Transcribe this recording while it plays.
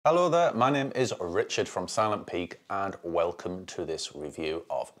Hello there, my name is Richard from Silent Peak and welcome to this review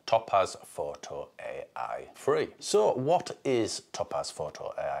of Topaz Photo AI Free. So what is Topaz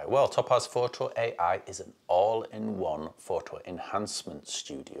Photo AI? Well, Topaz Photo AI is an all-in-one photo enhancement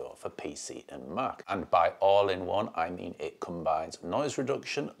studio for PC and Mac. And by all-in-one, I mean it combines noise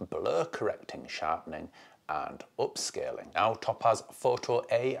reduction, blur correcting, sharpening, and upscaling. Now, Topaz Photo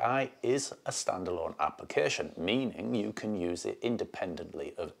AI is a standalone application, meaning you can use it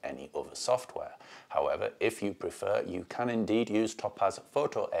independently of any other software. However, if you prefer, you can indeed use Topaz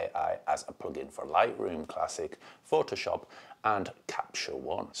Photo AI as a plugin for Lightroom Classic, Photoshop, and Capture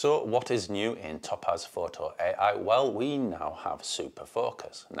One. So what is new in Topaz Photo AI? Well, we now have Super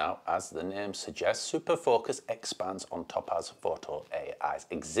Focus. Now, as the name suggests, Super Focus expands on Topaz Photo AI's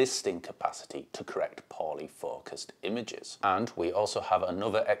existing capacity to correct poorly focused images. And we also have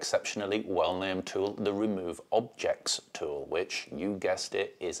another exceptionally well-named tool, the Remove Objects tool, which, you guessed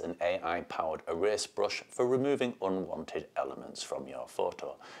it, is an AI-powered erase brush for removing unwanted elements from your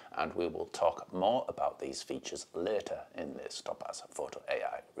photo. And we will talk more about these features later in this Topaz Photo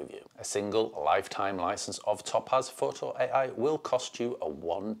AI review. A single lifetime license of Topaz Photo AI will cost you a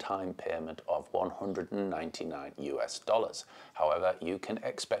one-time payment of $199 US. However, you can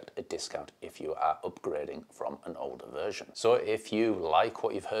expect a discount if you are upgrading from an older version. So if you like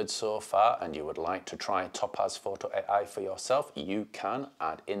what you've heard so far and you would like to try Topaz Photo AI for yourself, you can,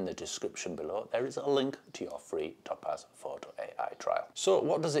 and in the description below there is a link to your free Topaz Photo AI trial. So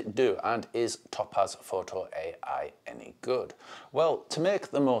what does it do, and is Topaz Photo AI any good? Well, to make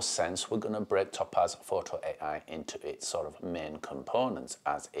the most sense, we're going to break Topaz Photo AI into its sort of main components,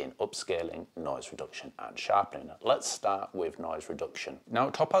 as in upscaling, noise reduction, and sharpening. Let's start with noise reduction. Now,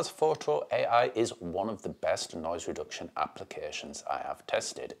 Topaz Photo AI is one of the best noise reduction applications I have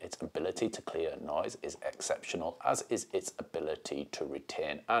tested. Its ability to clear noise is exceptional, as is its ability to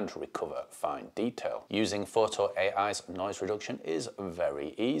retain and recover fine detail. Using Photo AI's noise reduction is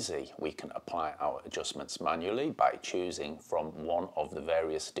very easy. We can apply our adjustments manually by choosing from one of the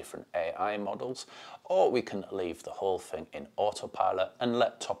various different AI models, or we can leave the whole thing in autopilot and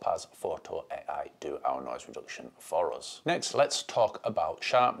let Topaz Photo AI do our noise reduction for us. Next, let's talk about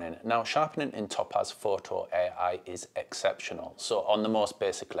sharpening. Now, sharpening in Topaz Photo AI is exceptional. So on the most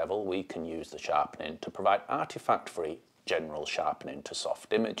basic level, we can use the sharpening to provide artifact-free general sharpening to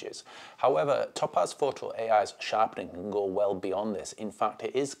soft images. However, Topaz Photo AI's sharpening can go well beyond this. In fact,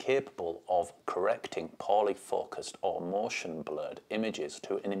 it is capable of correcting poorly focused or motion blurred images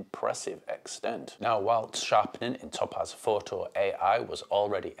to an impressive extent. Now, while sharpening in Topaz Photo AI was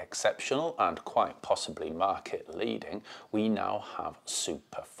already exceptional and quite possibly market leading, we now have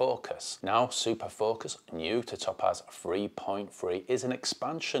Super Focus. Now, Super Focus, new to Topaz 3.3, is an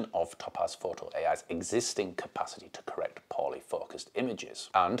expansion of Topaz Photo AI's existing capacity to correct poorly focused images.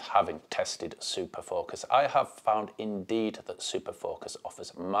 And having tested Super Focus, I have found indeed that Super Focus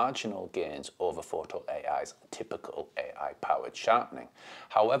offers marginal gains over Photo AI's typical AI-powered sharpening.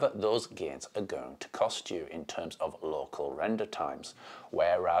 However, those gains are going to cost you in terms of local render times,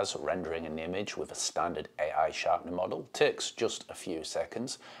 whereas rendering an image with a standard AI sharpening model takes just a few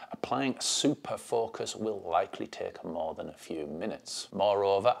seconds, applying Super Focus will likely take more than a few minutes.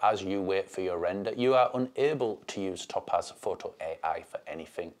 Moreover, as you wait for your render, you are unable to use Topaz Photo AI for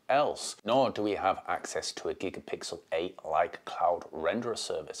anything else, nor do we have access to a Gigapixel 8-like cloud renderer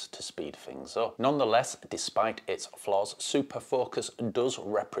service to speed things up. Nonetheless, despite its flaws, Super Focus does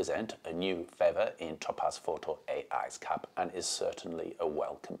represent a new feather in Topaz Photo AI's cap and is certainly a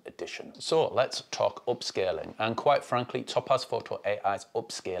welcome addition. So let's talk upscaling, and quite frankly, Topaz Photo AI's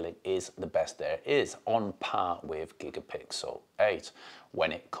upscaling is the best there is, on par with Gigapixel 8.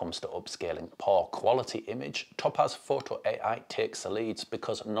 When it comes to upscaling poor quality image, Topaz Photo AI takes the leads,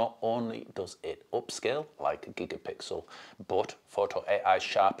 because not only does it upscale like a Gigapixel, but Photo AI's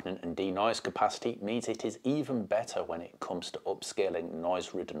sharpening and denoise capacity means it is even better when it comes to upscaling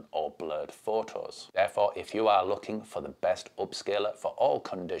noise-ridden or blurred photos. Therefore, if you are looking for the best upscaler for all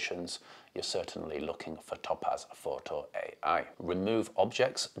conditions, you're certainly looking for Topaz Photo AI. Remove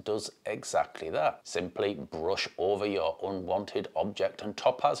Objects does exactly that. Simply brush over your unwanted object and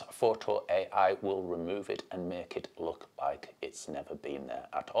Topaz Photo AI will remove it and make it look like it's never been there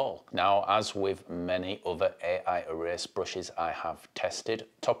at all. Now, as with with many other AI erase brushes I have tested,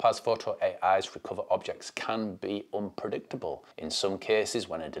 Topaz Photo AI's recover objects can be unpredictable. In some cases,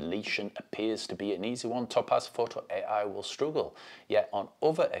 when a deletion appears to be an easy one, Topaz Photo AI will struggle. Yet on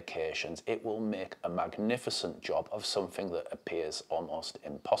other occasions, it will make a magnificent job of something that appears almost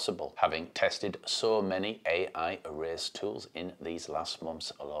impossible. Having tested so many AI erase tools in these last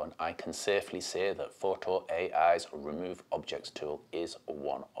months alone, I can safely say that Photo AI's Remove Objects tool is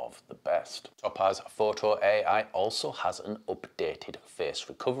one of the best. Topaz Photo AI also has an updated face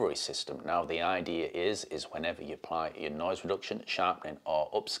recovery system. Now the idea is whenever you apply your noise reduction, sharpening or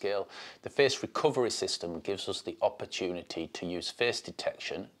upscale, the face recovery system gives us the opportunity to use face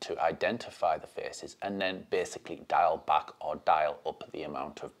detection to identify the faces and then basically dial back or dial up the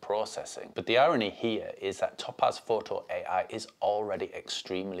amount of processing. But the irony here is that Topaz Photo AI is already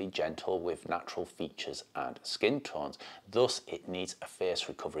extremely gentle with natural features and skin tones, thus it needs a face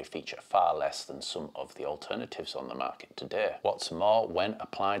recovery feature far less than some of the alternatives on the market today. What's more, when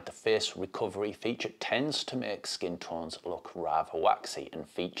applied, the face recovery feature tends to make skin tones look rather waxy and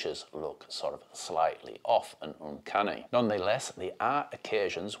features look sort of slightly off and uncanny. Nonetheless, there are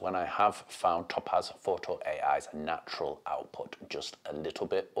occasions when I have found Topaz Photo AI's natural output just a little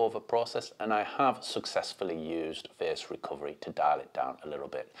bit over-processed, and I have successfully used face recovery to dial it down a little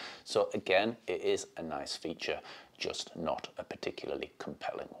bit. So again, it is a nice feature, just not a particularly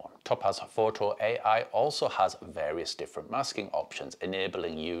compelling one. Topaz Photo AI also has various different masking options,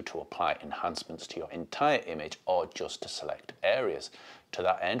 enabling you to apply enhancements to your entire image or just to select areas. To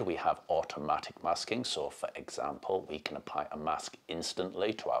that end, we have automatic masking. So for example, we can apply a mask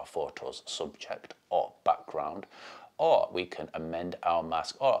instantly to our photo's subject or background, or we can amend our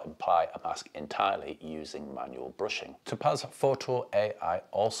mask or apply a mask entirely using manual brushing. Topaz Photo AI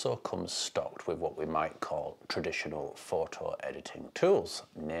also comes stocked with what we might call traditional photo editing tools,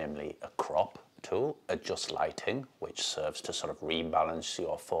 namely a crop tool, adjust lighting, which serves to sort of rebalance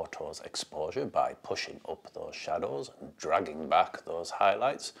your photo's exposure by pushing up those shadows and dragging back those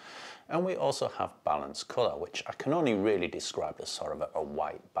highlights. And we also have balance color, which I can only really describe as sort of a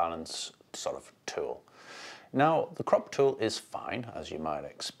white balance sort of tool. Now, the crop tool is fine, as you might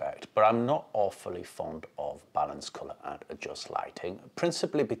expect, but I'm not awfully fond of balance color and adjust lighting,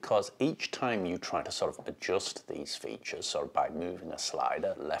 principally because each time you try to sort of adjust these features, sort of by moving a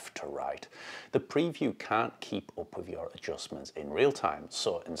slider left to right, the preview can't keep up with your adjustments in real time.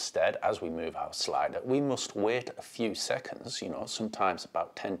 So instead, as we move our slider, we must wait a few seconds, sometimes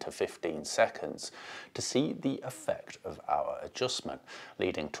about 10 to 15 seconds, to see the effect of our adjustment,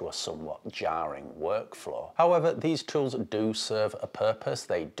 leading to a somewhat jarring workflow. However, these tools do serve a purpose.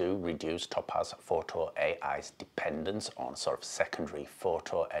 They do reduce Topaz Photo AI's dependence on sort of secondary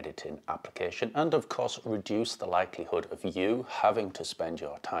photo editing application, and of course reduce the likelihood of you having to spend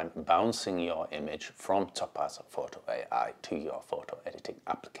your time bouncing your image from Topaz Photo AI to your photo editing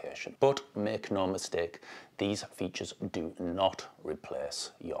application. But make no mistake, these features do not replace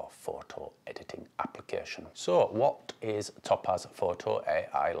your photo editing application. So what is Topaz Photo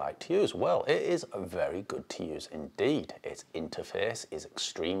AI like to use? Well, it is very good to use indeed. Its interface is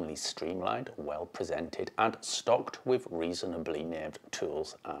extremely streamlined, well presented, and stocked with reasonably named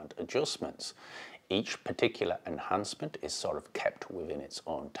tools and adjustments. Each particular enhancement is sort of kept within its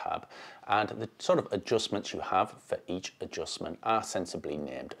own tab, and the sort of adjustments you have for each adjustment are sensibly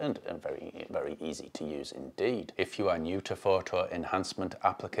named and very, very easy to use indeed. If you are new to photo enhancement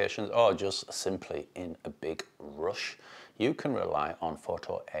applications or just simply in a big rush, you can rely on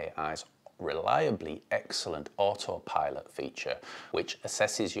Photo AI's reliably excellent autopilot feature, which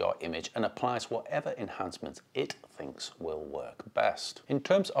assesses your image and applies whatever enhancements it thinks will work best. In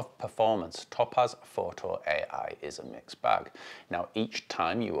terms of performance, Topaz Photo AI is a mixed bag. Now, each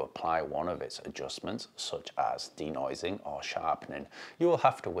time you apply one of its adjustments, such as denoising or sharpening, you will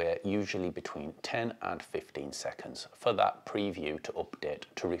have to wait usually between 10 and 15 seconds for that preview to update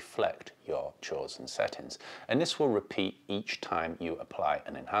to reflect your chosen settings. And this will repeat each time you apply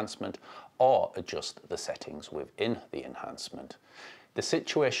an enhancement or adjust the settings within the enhancement. The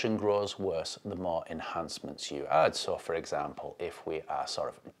situation grows worse the more enhancements you add. So for example, if we are sort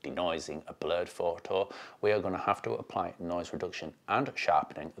of denoising a blurred photo, we are going to have to apply noise reduction and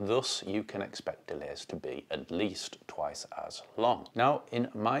sharpening. Thus, you can expect delays to be at least twice as long. Now, in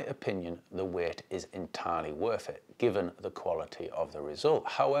my opinion, the wait is entirely worth it, given the quality of the result.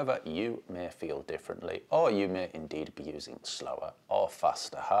 However, you may feel differently, or you may indeed be using slower or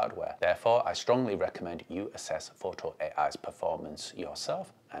faster hardware. Therefore, I strongly recommend you assess Photo AI's performance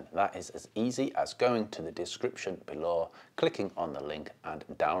yourself and that is as easy as going to the description below, clicking on the link and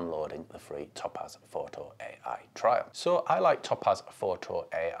downloading the free Topaz Photo AI trial. So I like Topaz Photo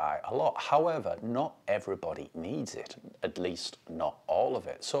AI a lot, however, not everybody needs it, at least not all of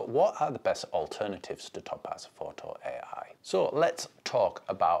it. So what are the best alternatives to Topaz Photo AI? So let's talk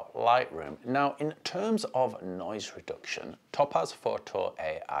about Lightroom. Now, in terms of noise reduction, Topaz Photo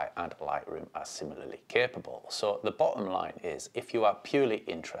AI and Lightroom are similarly capable. So the bottom line is, if you are purely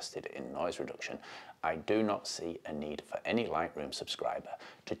interested in noise reduction, I do not see a need for any Lightroom subscriber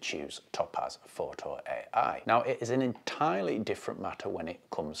to choose Topaz Photo AI. Now, it is an entirely different matter when it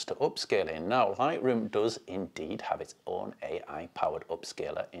comes to upscaling. Now, Lightroom does indeed have its own AI-powered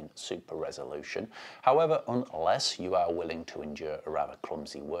upscaler in super resolution. However, unless you are willing to endure a rather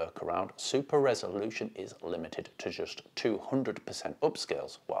clumsy workaround, super resolution is limited to just 200%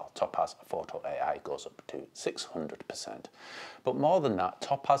 upscales, while Topaz Photo AI goes up to 600%. But more than that,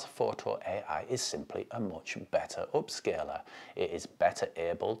 Topaz Photo AI is simply a much better upscaler. It is better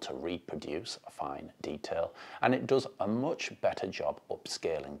able to reproduce fine detail, and it does a much better job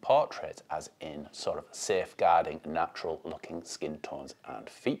upscaling portraits, as in sort of safeguarding natural looking skin tones and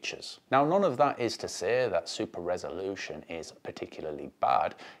features. Now, none of that is to say that super resolution is particularly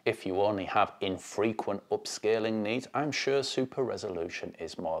bad. If you only have infrequent upscaling needs, I'm sure super resolution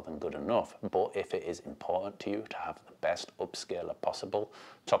is more than good enough. But if it is important to you to have the best upscaler possible,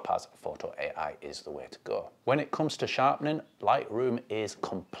 Topaz Photo AI is the way to go. When it comes to sharpening, Lightroom is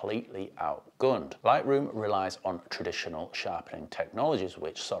completely outgunned. Lightroom relies on traditional sharpening technologies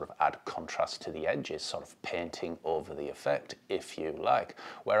which sort of add contrast to the edges, sort of painting over the effect, if you like,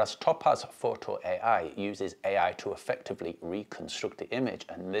 whereas Topaz Photo AI uses AI to effectively reconstruct the image,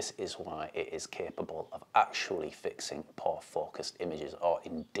 and this is why it is capable of actually fixing poor focused images or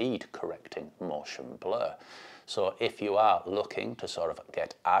indeed correcting motion blur. So if you are looking to sort of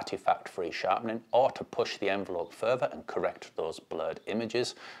get artifact-free sharpening or to push the envelope further and correct those blurred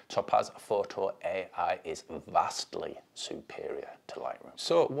images, Topaz Photo AI is vastly superior to Lightroom.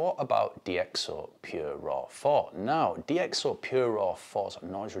 So what about DxO PureRaw 4? Now, DxO PureRaw 4's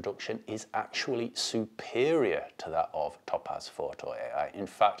noise reduction is actually superior to that of Topaz Photo AI. In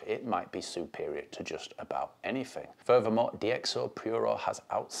fact, it might be superior to just about anything. Furthermore, DxO PureRaw has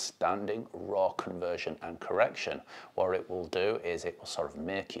outstanding raw conversion and correction. What it will do is it will sort of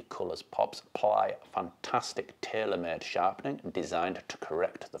make your colors pops, apply fantastic tailor-made sharpening designed to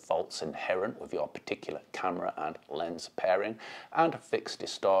correct the faults inherent with your particular camera and lens pairing, and fix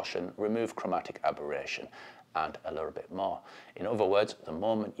distortion, remove chromatic aberration, and a little bit more. In other words, the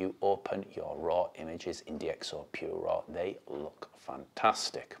moment you open your raw images in DxO PureRaw, they look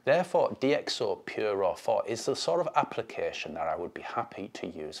fantastic. Therefore, DxO PureRaw 4 is the sort of application that I would be happy to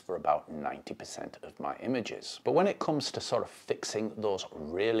use for about 90% of my images. But when it comes to sort of fixing those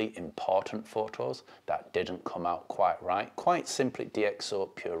really important photos that didn't come out quite right, quite simply,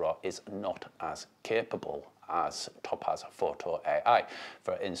 DxO PureRaw is not as capable as Topaz Photo AI.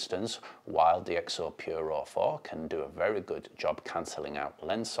 For instance, while DxO PureRaw 4 can do a very good job cancelling out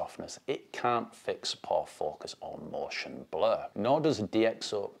lens softness, it can't fix poor focus or motion blur. Nor does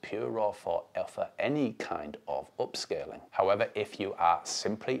DxO PureRaw 4 offer any kind of upscaling. However, if you are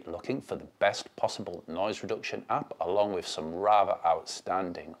simply looking for the best possible noise reduction app along with some rather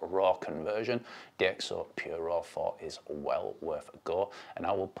outstanding raw conversion, DxO PureRaw 4 is well worth a go, and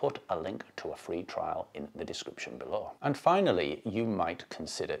I will put a link to a free trial in the description below. And finally, you might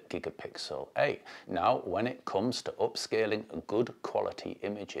consider Gigapixel 8. Now, when it comes to upscaling good quality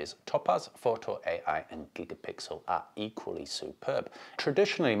images, Topaz Photo AI and Gigapixel are equally superb.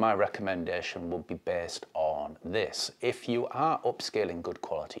 Traditionally, my recommendation would be based on this. If you are upscaling good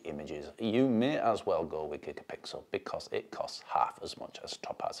quality images, you may as well go with Gigapixel because it costs half as much as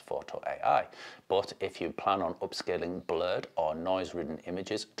Topaz Photo AI. But if you plan on upscaling blurred or noise-ridden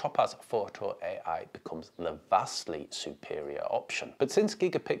images, Topaz Photo AI becomes the vastly superior option. But since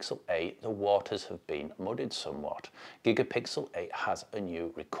Gigapixel 8, the waters have been muddied somewhat. Gigapixel 8 has a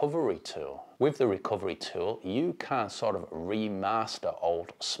new recovery tool. With the recovery tool, you can sort of remaster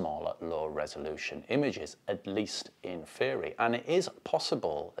old, smaller, low-resolution images, at least in theory. And it is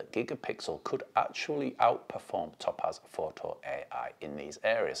possible that Gigapixel could actually outperform Topaz Photo AI in these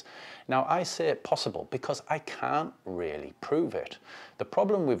areas. Now, I say possible because I can't really prove it. The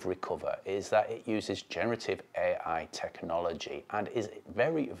problem with Recover is that it uses generative AI technology and is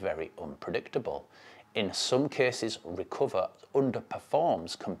very, very unpredictable. in some cases recover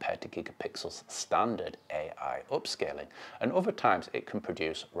underperforms compared to Gigapixel's standard AI upscaling, and other times it can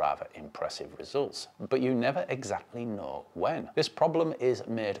produce rather impressive results, but you never exactly know when. This problem is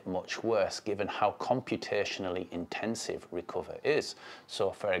made much worse given how computationally intensive recover is.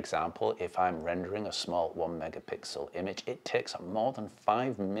 So for example, if I'm rendering a small 1 megapixel image, it takes more than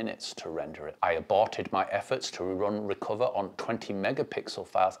 5 minutes to render it. I aborted my efforts to run recover on 20 megapixel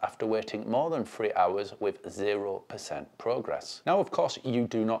files after waiting more than 3 hours with 0% progress. Now, of course, you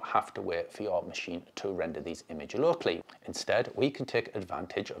do not have to wait for your machine to render these images locally. Instead, we can take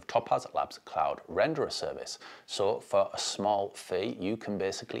advantage of Topaz Labs' cloud renderer service. So for a small fee, you can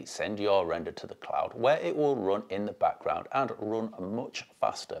basically send your render to the cloud where it will run in the background and run much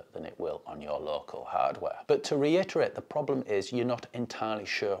faster than it will on your local hardware. But to reiterate, the problem is you're not entirely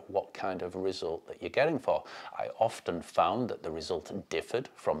sure what kind of result that you're getting for. I often found that the result differed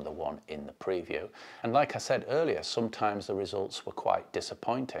from the one in the preview. And like I said earlier, sometimes the results were quite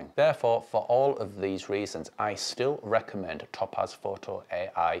disappointing. Therefore, for all of these reasons, I still recommend Topaz Photo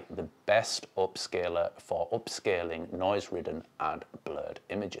AI, the best upscaler for upscaling noise-ridden and blurred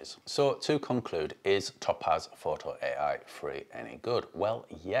images. So to conclude, is Topaz Photo AI free any good? Well,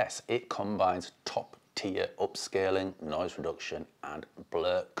 yes, it combines top-tier upscaling, noise reduction, and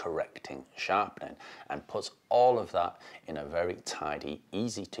blur correcting sharpening, and puts all of that in a very tidy,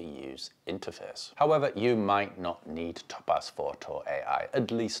 easy to use interface. However, you might not need Topaz Photo AI,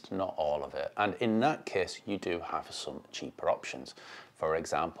 at least not all of it, and in that case you do have some cheaper options. For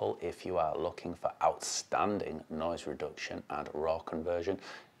example, if you are looking for outstanding noise reduction and raw conversion,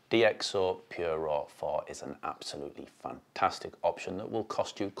 DxO PureRaw 4 is an absolutely fantastic option that will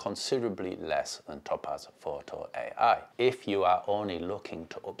cost you considerably less than Topaz Photo AI. If you are only looking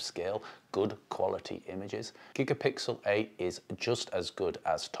to upscale good quality images, Gigapixel 8 is just as good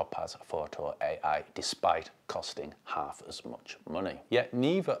as Topaz Photo AI despite costing half as much money. Yet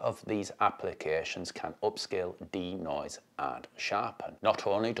neither of these applications can upscale, denoise and sharpen. Not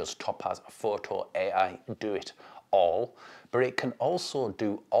only does Topaz Photo AI do it all, but it can also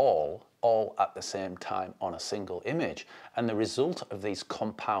do all at the same time on a single image. And the result of these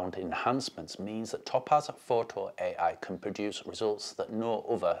compound enhancements means that Topaz Photo AI can produce results that no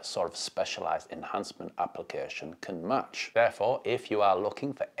other sort of specialized enhancement application can match. Therefore, if you are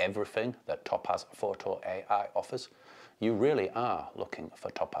looking for everything that Topaz Photo AI offers, you really are looking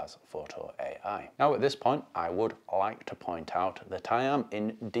for Topaz Photo AI. Now at this point, I would like to point out that I am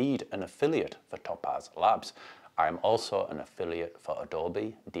indeed an affiliate for Topaz Labs. I am also an affiliate for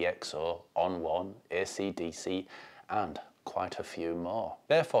Adobe, DxO, On1, AC/DC, and quite a few more.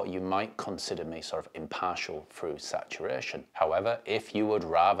 Therefore, you might consider me sort of impartial through saturation. However, if you would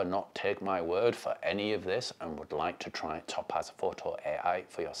rather not take my word for any of this and would like to try Topaz Photo AI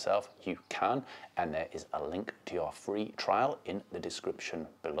for yourself, you can, and there is a link to your free trial in the description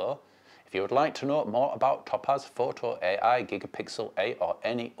below. If you would like to know more about Topaz Photo AI, Gigapixel 8 or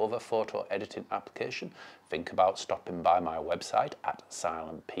any other photo editing application, think about stopping by my website at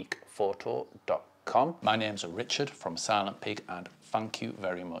silentpeakphoto.com. My name's Richard from Silent Peak, and thank you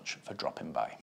very much for dropping by.